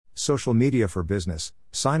Social media for business,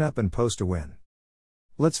 sign up and post to win.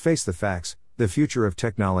 Let's face the facts, the future of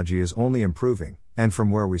technology is only improving, and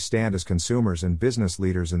from where we stand as consumers and business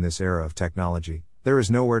leaders in this era of technology, there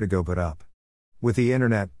is nowhere to go but up. With the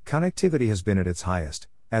internet, connectivity has been at its highest,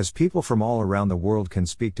 as people from all around the world can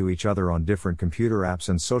speak to each other on different computer apps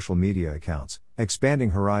and social media accounts,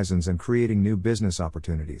 expanding horizons and creating new business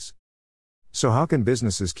opportunities. So how can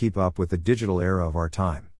businesses keep up with the digital era of our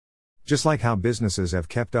time? Just like how businesses have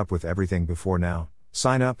kept up with everything before now,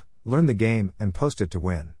 sign up, learn the game, and post it to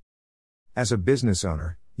win. As a business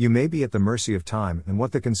owner, you may be at the mercy of time and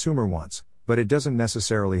what the consumer wants, but it doesn't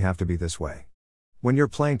necessarily have to be this way. When you're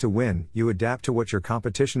playing to win, you adapt to what your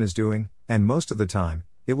competition is doing, and most of the time,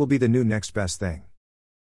 it will be the new next best thing.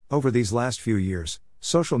 Over these last few years,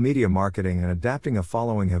 social media marketing and adapting a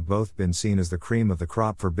following have both been seen as the cream of the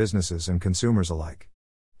crop for businesses and consumers alike.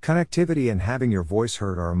 Connectivity and having your voice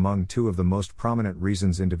heard are among two of the most prominent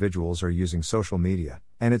reasons individuals are using social media,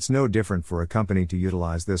 and it's no different for a company to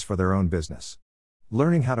utilize this for their own business.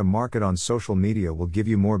 Learning how to market on social media will give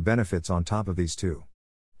you more benefits on top of these two.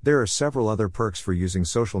 There are several other perks for using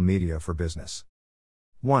social media for business.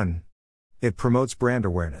 1. It promotes brand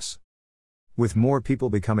awareness. With more people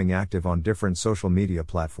becoming active on different social media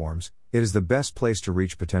platforms, it is the best place to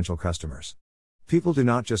reach potential customers. People do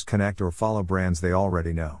not just connect or follow brands they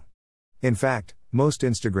already know. In fact, most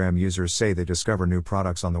Instagram users say they discover new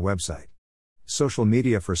products on the website. Social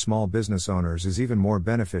media for small business owners is even more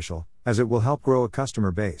beneficial, as it will help grow a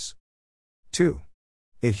customer base. 2.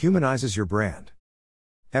 It humanizes your brand.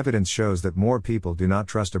 Evidence shows that more people do not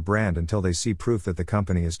trust a brand until they see proof that the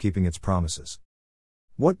company is keeping its promises.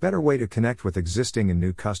 What better way to connect with existing and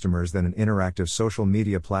new customers than an interactive social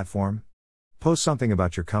media platform? Post something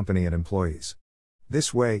about your company and employees.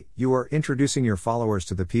 This way, you are introducing your followers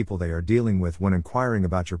to the people they are dealing with when inquiring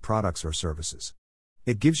about your products or services.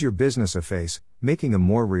 It gives your business a face, making a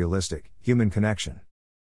more realistic, human connection.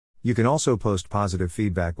 You can also post positive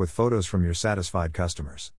feedback with photos from your satisfied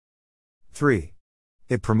customers. 3.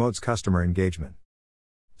 It promotes customer engagement.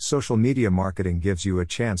 Social media marketing gives you a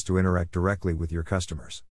chance to interact directly with your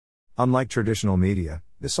customers. Unlike traditional media,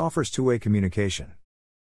 this offers two-way communication.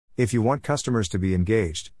 If you want customers to be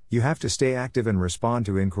engaged, you have to stay active and respond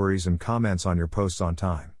to inquiries and comments on your posts on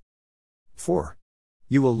time. 4.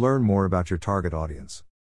 You will learn more about your target audience.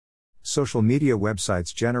 Social media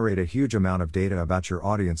websites generate a huge amount of data about your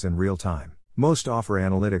audience in real time. Most offer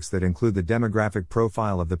analytics that include the demographic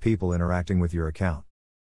profile of the people interacting with your account.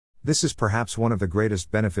 This is perhaps one of the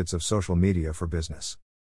greatest benefits of social media for business.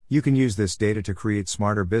 You can use this data to create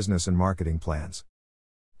smarter business and marketing plans.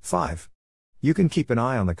 5. You can keep an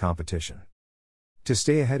eye on the competition. To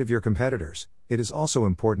stay ahead of your competitors, it is also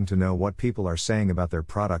important to know what people are saying about their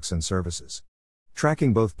products and services.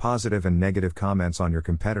 Tracking both positive and negative comments on your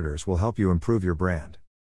competitors will help you improve your brand.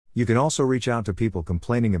 You can also reach out to people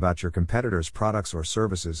complaining about your competitors' products or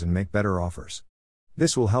services and make better offers.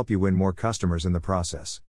 This will help you win more customers in the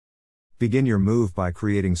process. Begin your move by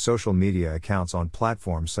creating social media accounts on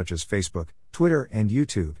platforms such as Facebook, Twitter, and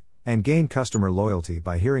YouTube, and gain customer loyalty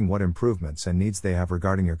by hearing what improvements and needs they have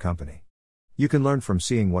regarding your company. You can learn from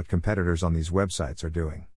seeing what competitors on these websites are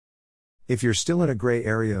doing. If you're still in a gray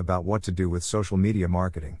area about what to do with social media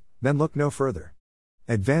marketing, then look no further.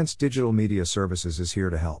 Advanced Digital Media Services is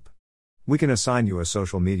here to help. We can assign you a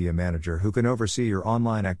social media manager who can oversee your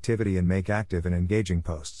online activity and make active and engaging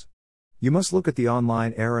posts. You must look at the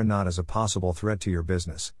online era not as a possible threat to your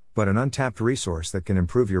business, but an untapped resource that can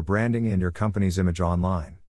improve your branding and your company's image online.